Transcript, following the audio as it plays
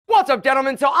up,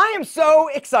 gentlemen? So I am so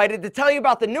excited to tell you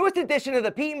about the newest addition of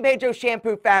the Pete and Pedro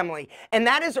shampoo family, and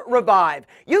that is Revive.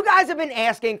 You guys have been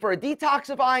asking for a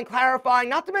detoxifying, clarifying,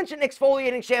 not to mention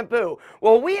exfoliating shampoo.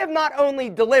 Well, we have not only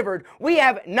delivered, we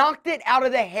have knocked it out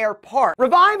of the hair park.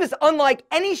 Revive is unlike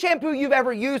any shampoo you've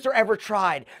ever used or ever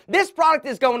tried. This product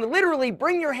is going to literally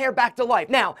bring your hair back to life.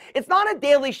 Now, it's not a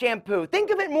daily shampoo. Think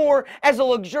of it more as a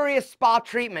luxurious spa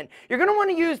treatment. You're going to want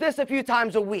to use this a few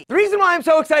times a week. The reason why I'm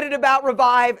so excited about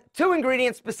Revive, two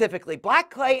ingredients specifically,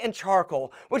 black clay and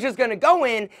charcoal, which is going to go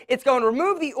in, it's going to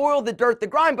remove the oil, the dirt, the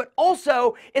grime, but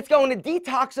also it's going to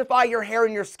detoxify your hair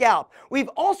and your scalp. We've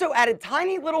also added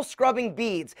tiny little scrubbing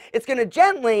beads. It's going to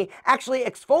gently actually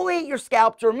exfoliate your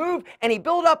scalp to remove any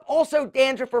buildup, also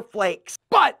dandruff or flakes.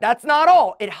 But that's not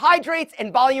all. It hydrates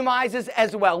and volumizes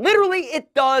as well. Literally,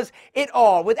 it does it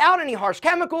all without any harsh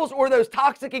chemicals or those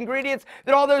toxic ingredients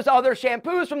that all those other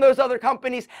shampoos from those other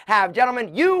companies have.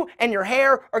 Gentlemen, you and your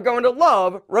hair are going to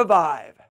love Revive.